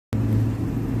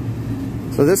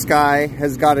So this guy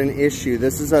has got an issue.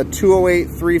 This is a 208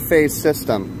 three-phase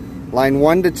system. Line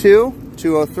 1 to 2,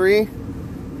 203.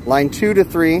 Line 2 to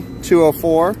 3,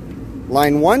 204.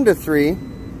 Line 1 to 3,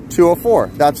 204.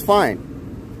 That's fine.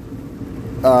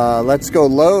 Let's go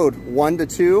load 1 to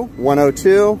 2,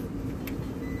 102.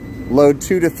 Load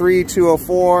 2 to 3,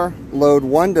 204. Load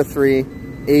 1 to 3,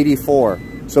 84.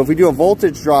 So if we do a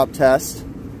voltage drop test,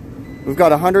 we've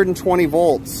got 120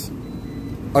 volts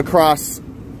across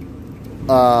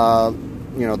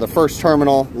the first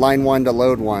terminal, line 1 to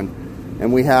load 1.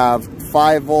 And we have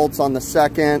 5 volts on the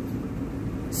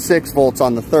second, 6 volts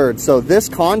on the third. So this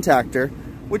contactor,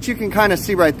 which you can kind of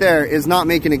see right there, is not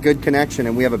making a good connection,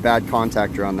 and we have a bad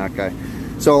contactor on that guy.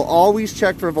 So always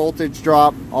check for voltage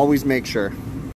drop, always make sure.